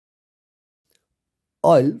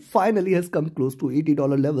Oil finally has come close to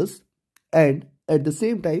 $80 levels, and at the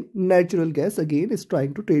same time natural gas again is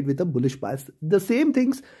trying to trade with a bullish bias. The same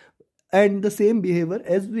things and the same behavior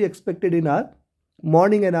as we expected in our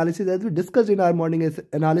morning analysis, as we discussed in our morning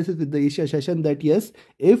analysis with the Asia session, that yes,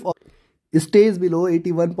 if stays below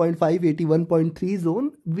 81.5 81.3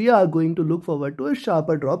 zone, we are going to look forward to a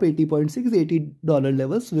sharper drop. 80.6 $80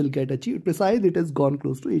 levels will get achieved. Precisely, it has gone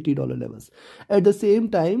close to $80 levels. At the same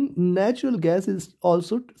time, natural gas is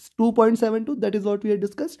also 2.72, that is what we had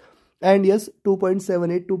discussed, and yes,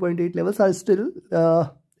 2.78 2.8 levels are still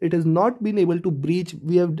it has not been able to breach.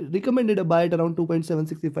 We have recommended a buy at around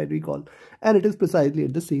 2.76 if I recall, and it is precisely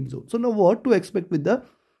at the same zone. So now what to expect with the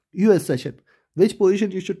US session? Which position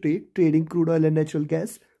you should take trading crude oil and natural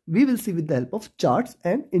gas? We will see with the help of charts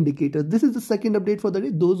and indicators. This is the second update for the day.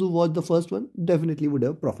 Those who watched the first one definitely would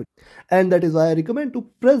have profit. And that is why I recommend to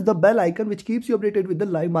press the bell icon which keeps you updated with the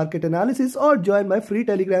live market analysis, or join my free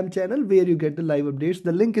Telegram channel where you get the live updates.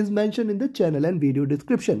 The link is mentioned in the channel and video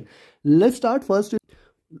description. Let's start first.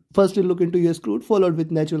 First we'll look into US crude, followed with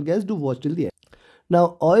natural gas. Do watch till the end.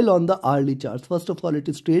 Now oil on the hourly charts. First of all, it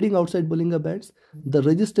is trading outside Bollinger Bands. The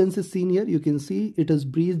resistance is seen here. You can see it has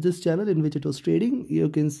breached this channel in which it was trading. You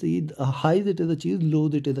can see the highs it has achieved,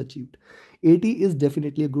 lows it has achieved. 80 is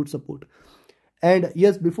definitely a good support. And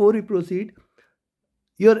yes, before we proceed,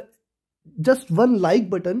 your just one like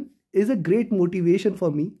button is a great motivation for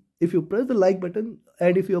me. If you press the like button,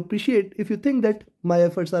 and if you think that my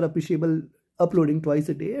efforts are appreciable, uploading twice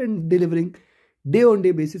a day and delivering day on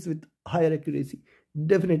day basis with higher accuracy,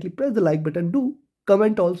 definitely press the like button. Do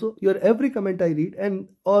comment also. Your every comment I read, and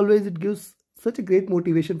always it gives such a great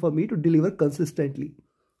motivation for me to deliver consistently.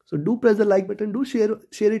 So do press the like button, do share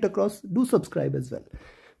it across, do subscribe as well.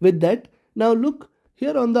 With that, now look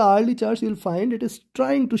here on the hourly charts, you'll find it is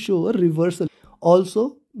trying to show a reversal.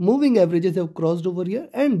 Also, moving averages have crossed over here,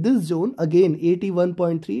 and this zone again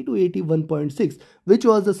 81.3 to 81.6, which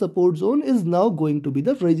was the support zone, is now going to be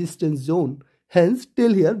the resistance zone. Hence,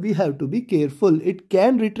 till here we have to be careful. It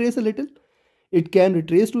can retrace a little. It can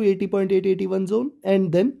retrace to 80.8 81 zone,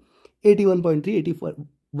 and then 81.3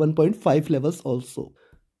 81.5 levels also.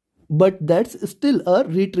 But that's still a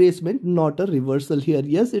retracement, not a reversal here.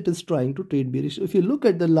 Yes, it is trying to trade bearish. If you look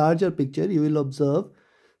at the larger picture, you will observe,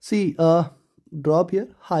 see drop here,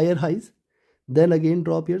 higher highs, then again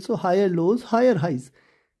drop here. So higher lows, higher highs,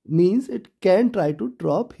 means it can try to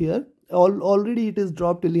drop here. Already it is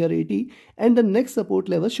dropped till here 80, and the next support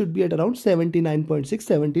level should be at around 79.6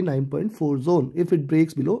 79.4 zone if it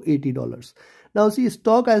breaks below $80. Now see,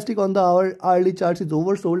 stochastic on the hourly charts is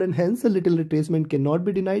oversold, and hence a little retracement cannot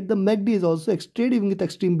be denied. The MACD is also trading with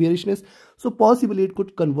extreme bearishness, so possibly it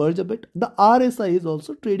could converge a bit. The RSI is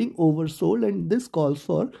also trading oversold, and this calls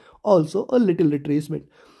for also a little retracement.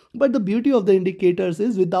 But the beauty of the indicators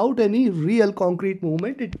is, without any real concrete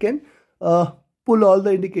movement, it can pull all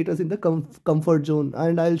the indicators in the comfort zone,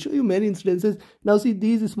 and I'll show you many instances. Now see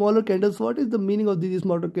these smaller candles. What is the meaning of these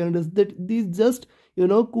smaller candles? That these just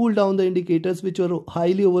cool down the indicators which are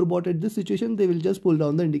highly overbought at this situation. They will just pull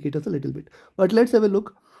down the indicators a little bit. But let's have a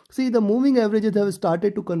look. See, the moving averages have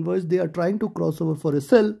started to converge. They are trying to cross over for a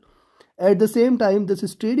sell. At the same time, this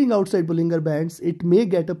is trading outside Bollinger Bands. It may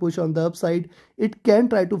get a push on the upside. It can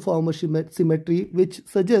try to form a symmetry, which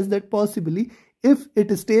suggests that possibly if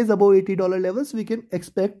it stays above $80 levels, we can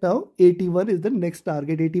expect now 81 is the next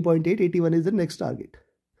target. 80.8, 81 is the next target.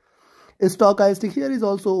 Stochastic here is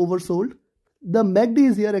also oversold. The MACD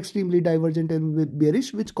is here extremely divergent and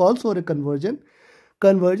bearish, which calls for a conversion.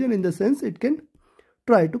 Conversion in the sense it can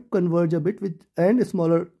try to converge a bit with, and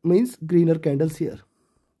smaller means greener candles here.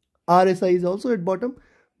 RSI is also at bottom.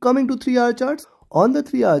 Coming to 3-hour charts. On the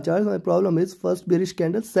 3-hour charts, my problem is first bearish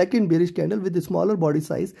candle, second bearish candle with a smaller body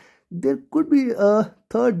size. There could be a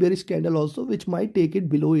third bearish candle also, which might take it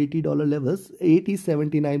below $80 levels,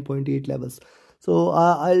 79.8 levels. So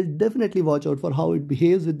I'll definitely watch out for how it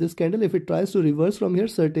behaves with this candle. If it tries to reverse from here,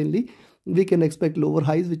 certainly we can expect lower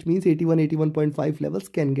highs, which means 81.5 levels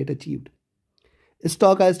can get achieved.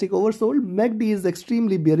 Stochastic oversold. MACD is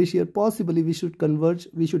extremely bearish here. Possibly we should converge.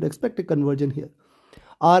 We should expect a conversion here.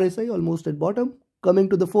 RSI almost at bottom. Coming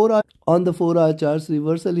to the 4-hour. On the 4-hour charts,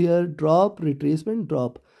 reversal here, drop, retracement,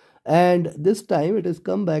 drop. And this time it has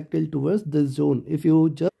come back till towards this zone. If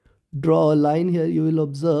you just draw a line here, you will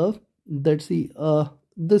observe that, see,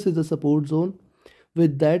 this is the support zone.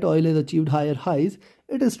 With that, oil has achieved higher highs,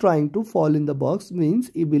 it is trying to fall in the box, means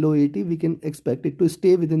below 80 we can expect it to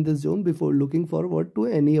stay within this zone before looking forward to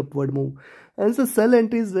any upward move. And so sell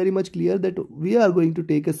entry is very much clear that we are going to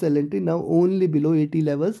take a sell entry now only below 80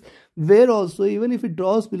 levels, where also even if it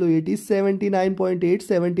drops below 80, 79.8,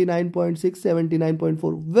 79.6,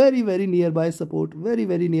 79.4, very nearby support, very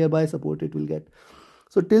nearby support it will get.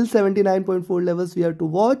 So till 79.4 levels we have to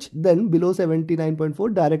watch, then below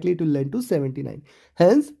 79.4 directly it will lend to 79.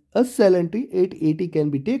 Hence a sell entry at 80 can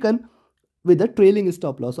be taken with a trailing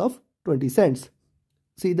stop loss of 20 cents.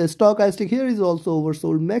 See, the stochastic here is also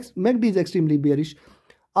oversold. MACD is extremely bearish.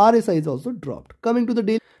 RSI is also dropped. Coming to the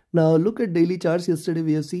daily. Now look at daily charts. Yesterday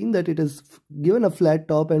we have seen that it has given a flat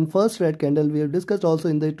top and first red candle. We have discussed also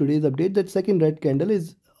in the today's update that second red candle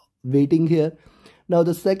is waiting here. Now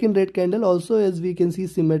the second red candle also, as we can see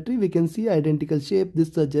symmetry, we can see identical shape. This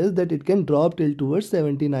suggests that it can drop till towards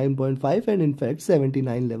 79.5 and in fact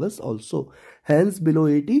 79 levels also. Hence below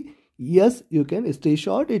 80, yes, you can stay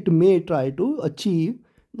short. It may try to achieve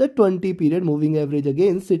the 20 period moving average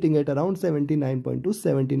again, sitting at around 79.2,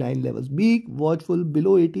 79 levels. Be watchful,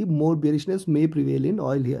 below 80 more bearishness may prevail in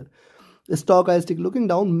oil here. The stochastic looking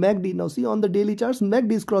down, MACD. Now see on the daily charts,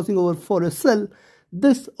 MACD is crossing over for a sell.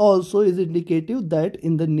 This also is indicative that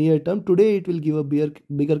in the near term, today it will give a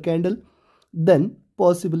bigger candle, then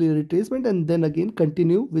possibly a retracement, and then again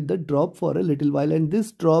continue with the drop for a little while, and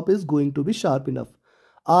this drop is going to be sharp enough.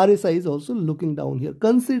 RSI is also looking down here.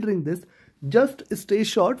 Considering this, just stay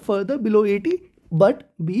short further below 80,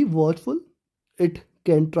 but be watchful. It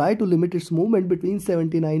can try to limit its movement between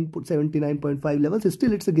 79.5 levels.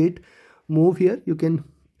 Still, it's a great move here. You can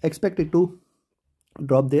expect it to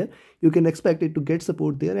drop there, you can expect it to get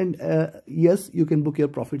support there, and yes, you can book your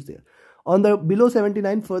profits there. On the below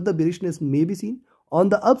 79, further bearishness may be seen. On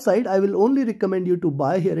the upside, I will only recommend you to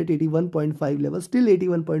buy here at 81.5 levels. Till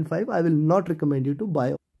 81.5, I will not recommend you to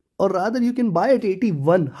buy, or rather you can buy at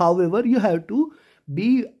 81. However, you have to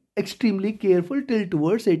be extremely careful till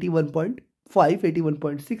towards 81.5,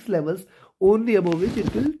 81.6 levels, only above which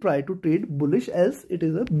it will try to trade bullish, as it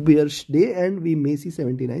is a bearish day and we may see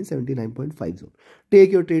 79, 79.5 zone.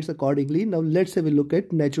 Take your trades accordingly. Now let's have a look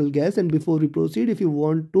at natural gas, and before we proceed, if you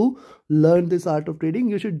want to learn this art of trading,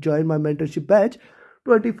 you should join my mentorship batch.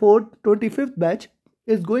 25th batch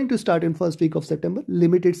is going to start in first week of September.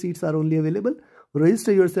 Limited seats are only available.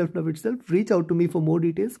 Register yourself now itself. Reach out to me for more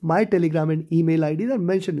details. My Telegram and email IDs are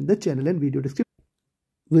mentioned in the channel and video description.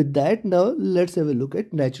 With that, now let's have a look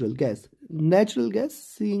at natural gas. Natural gas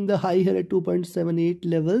seeing the high here at 2.78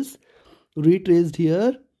 levels, retraced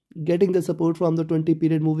here, getting the support from the 20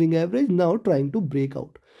 period moving average, now trying to break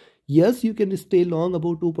out. Yes, you can stay long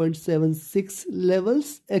about 2.76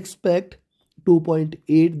 levels, expect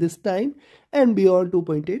 2.8 this time, and beyond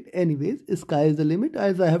 2.8 anyways, sky is the limit,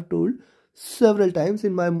 as I have told several times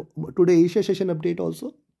in my today Asia session update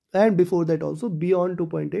also, and before that also. Beyond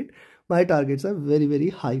 2.8 my targets are very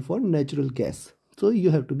high for natural gas, so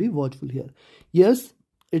you have to be watchful here. Yes,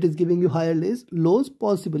 it is giving you higher lows,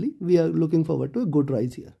 possibly we are looking forward to a good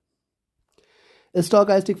rise here. A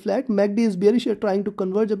stochastic flat, MACD is bearish here, trying to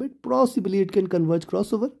converge a bit, possibly it can converge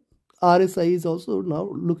crossover. RSI is also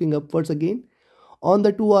now looking upwards again. On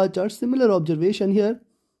the 2 hour chart, similar observation here.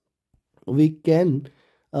 We can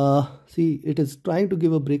see it is trying to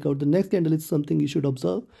give a breakout. The next candle is something you should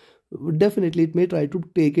observe. Definitely it may try to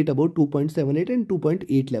take it about 2.78 and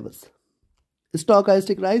 2.8 levels.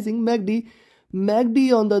 Stochastic rising,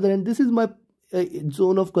 MACD on the other hand, this is my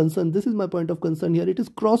zone of concern. This is my point of concern here. It is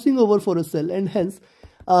crossing over for a sell, and hence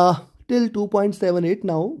till 2.78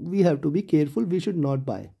 now we have to be careful. We should not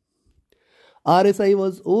buy. RSI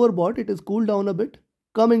was overbought. It is cooled down a bit.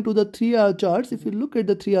 Coming to the 3 hour charts, if you look at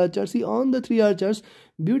the 3 hour charts, see on the 3 hour charts,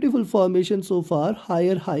 beautiful formation so far,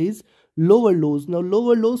 higher highs, lower lows. Now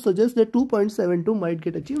lower lows suggest that 2.72 might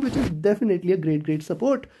get achieved, which is definitely a great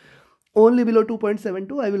support. Only below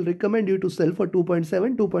 2.72 I will recommend you to sell for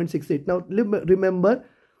 2.7, 2.68. Now remember,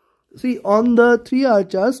 see on the 3 hour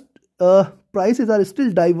charts, prices are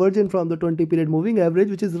still divergent from the 20 period moving average,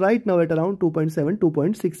 which is right now at around 2.7,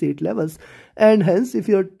 2.68 levels, and hence if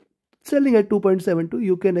you're selling at 2.72,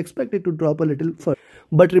 you can expect it to drop a little further.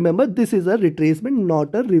 But remember, this is a retracement,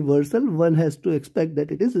 not a reversal. One has to expect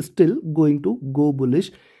that it is still going to go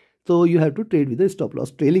bullish, so you have to trade with a stop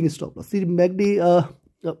loss, trailing stop loss. See, MACD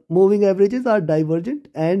moving averages are divergent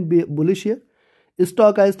and bullish here.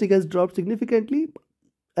 Stochastic has dropped significantly,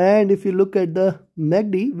 and if you look at the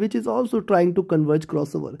MACD, which is also trying to converge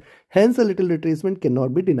crossover, hence a little retracement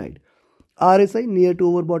cannot be denied. RSI near to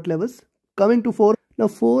overbought levels. Coming to 4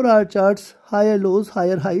 hour charts, higher lows,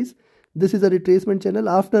 higher highs. This is a retracement channel.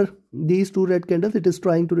 After these two red candles, it is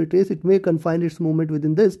trying to retrace. It may confine its movement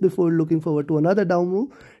within this before looking forward to another down move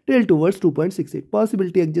till towards 2.68.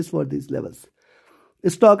 Possibility exists for these levels.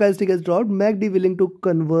 Stochastic has dropped. MACD willing to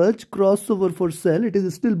converge. Crossover for sell. It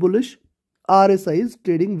is still bullish. RSI is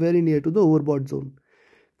trading very near to the overbought zone.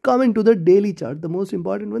 Coming to the daily chart, the most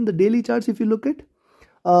important one, the daily charts, if you look at,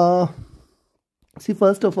 see,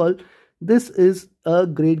 first of all, this is a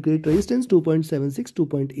great resistance, 2.76,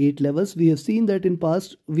 2.8 levels. We have seen that in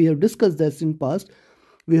past, we have discussed this in past,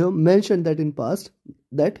 we have mentioned that in past,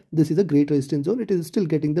 that this is a great resistance zone. It is still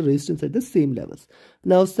getting the resistance at the same levels.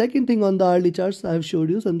 Now, second thing on the hourly charts, I have showed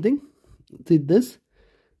you something, see this,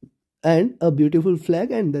 and a beautiful flag,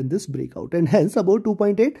 and then this breakout, and hence about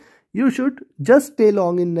 2.8. You should just stay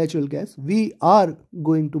long in natural gas. We are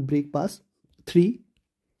going to break past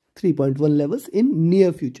 3.1 levels in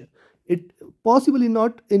near future. It possibly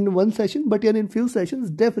not in one session, but in few sessions,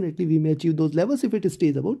 definitely we may achieve those levels if it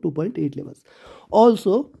stays about 2.8 levels.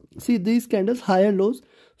 Also, see these candles, higher lows.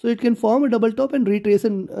 So it can form a double top and retrace,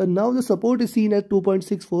 and now the support is seen at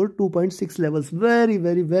 2.64, 2.6 levels.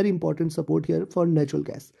 Very important support here for natural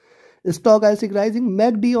gas. Stochastic rising.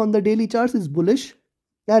 MACD on the daily charts is bullish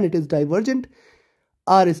and it is divergent.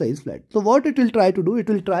 RSI is flat. So what it will try to do, it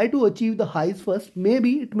will try to achieve the highs first.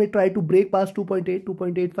 Maybe it may try to break past 2.8,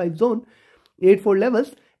 2.85 zone, 84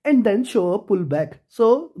 levels, and then show a pullback.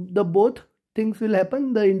 So the both things will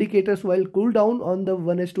happen. The indicators will cool down on the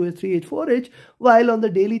 1H, 2H, 3H, 4H, while on the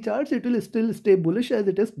daily charts it will still stay bullish as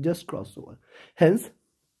it is just crossover. Hence,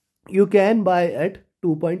 you can buy at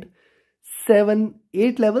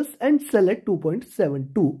 2.78 levels and sell at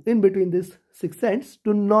 2.72. In between these 6 cents,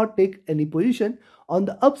 do not take any position. On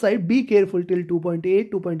the upside, be careful till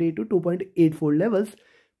 2.8, 2.8 to 2.84 levels.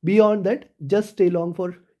 Beyond that, just stay long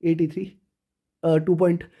for 83,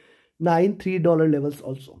 $2.93 levels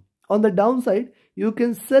also. On the downside, you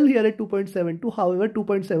can sell here at 2.72. However,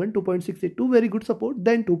 2.7, 2.62, very good support.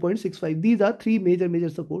 Then 2.65. These are three major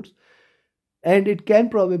supports. And it can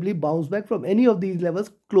probably bounce back from any of these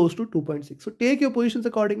levels close to 2.6. So take your positions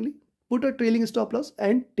accordingly. Put a trailing stop loss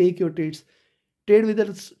and take your trades. Trade with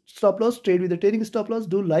the stop loss, trade with the trailing stop loss.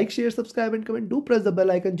 Do like, share, subscribe and comment. Do press the bell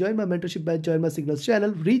icon. Join my mentorship batch. Join my signals channel.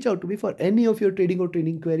 Reach out to me for any of your trading or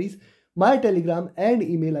training queries. My Telegram and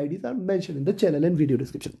email IDs are mentioned in the channel and video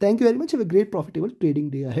description. Thank you very much. Have a great profitable trading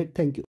day ahead. Thank you.